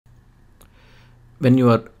When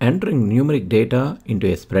you are entering numeric data into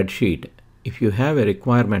a spreadsheet, if you have a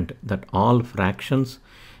requirement that all fractions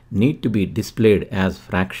need to be displayed as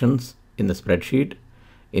fractions in the spreadsheet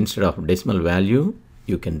instead of decimal value,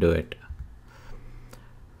 you can do it.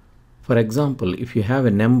 For example, if you have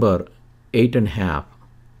a number 8.5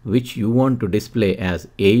 which you want to display as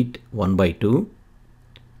 8 1/2,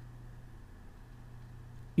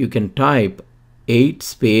 you can type 8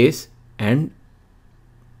 space and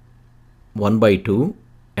 1/2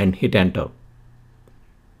 and hit enter.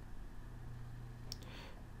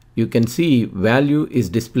 You can see value is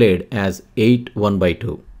displayed as 8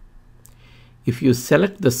 1/2. If you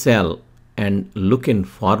select the cell and look in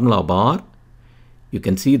formula bar, you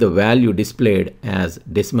can see the value displayed as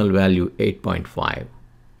decimal value 8.5.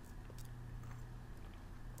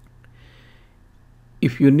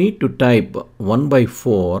 If you need to type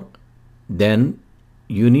 1/4, then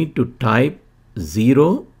you need to type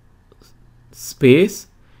 0 space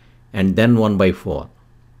and then 1/4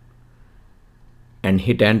 and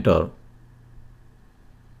hit enter.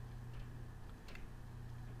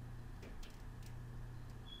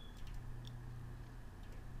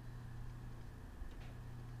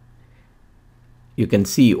 You can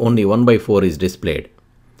see only 1/4 is displayed.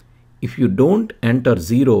 If you don't enter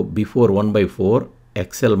 0 before 1/4,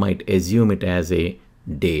 Excel might assume it as a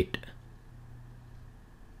date.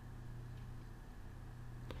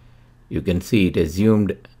 You can see it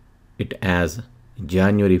assumed it as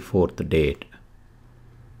January 4th date.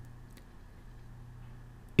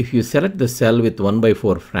 If you select the cell with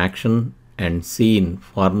 1/4 fraction and see in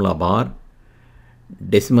formula bar,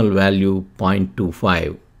 decimal value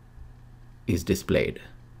 0.25 is displayed.